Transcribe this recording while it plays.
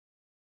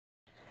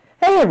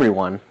Hey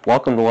everyone,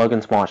 welcome to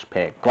Logan's Mosh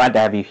Pit. Glad to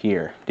have you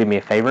here. Do me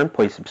a favor and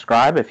please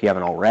subscribe if you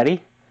haven't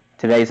already.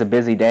 Today's a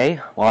busy day,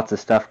 lots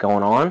of stuff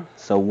going on,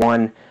 so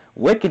one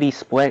lickety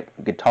split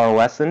guitar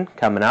lesson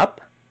coming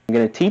up. I'm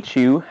going to teach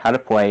you how to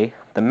play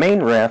the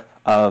main riff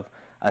of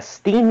a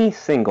steamy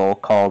single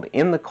called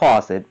In the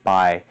Closet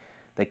by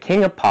the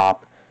King of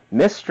Pop,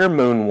 Mr.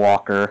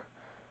 Moonwalker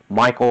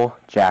Michael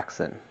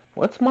Jackson.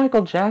 What's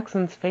Michael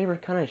Jackson's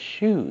favorite kind of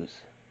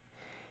shoes?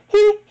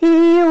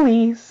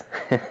 Heelys.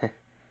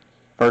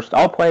 First,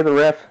 I'll play the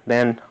riff,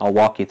 then I'll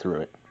walk you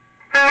through it.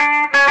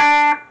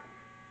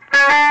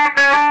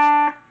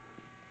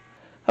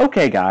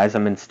 Okay guys,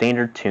 I'm in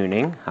standard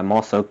tuning. I'm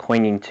also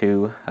clinging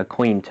to a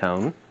clean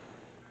tone.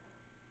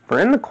 For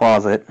In the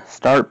Closet,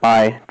 start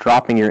by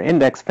dropping your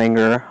index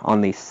finger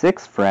on the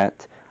 6th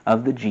fret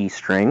of the G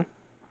string.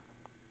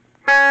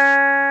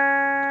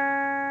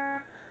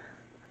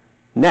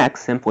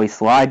 Next, simply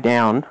slide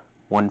down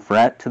 1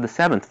 fret to the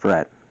 7th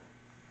fret.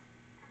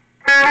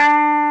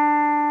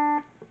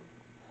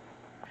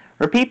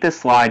 Repeat this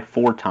slide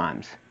 4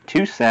 times,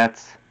 2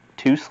 sets,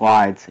 2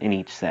 slides in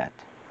each set.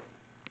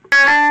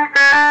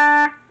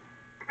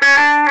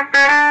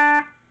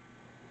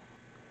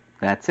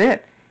 That's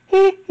it.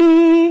 Hee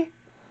hee.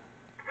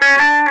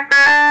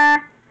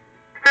 I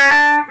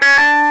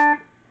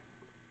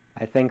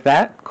think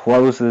that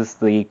closes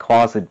the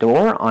closet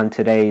door on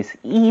today's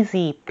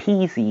easy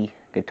peasy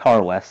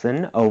guitar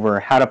lesson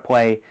over how to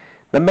play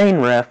the main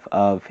riff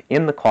of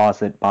In the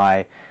Closet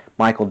by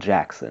Michael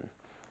Jackson.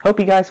 Hope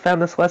you guys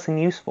found this lesson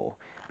useful.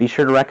 Be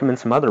sure to recommend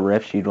some other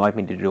riffs you'd like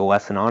me to do a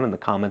lesson on in the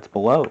comments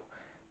below.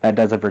 That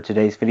does it for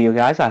today's video,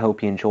 guys. I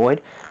hope you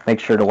enjoyed.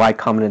 Make sure to like,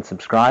 comment, and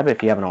subscribe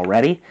if you haven't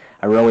already.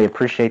 I really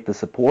appreciate the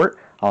support.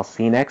 I'll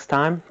see you next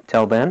time.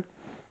 Till then,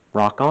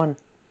 rock on.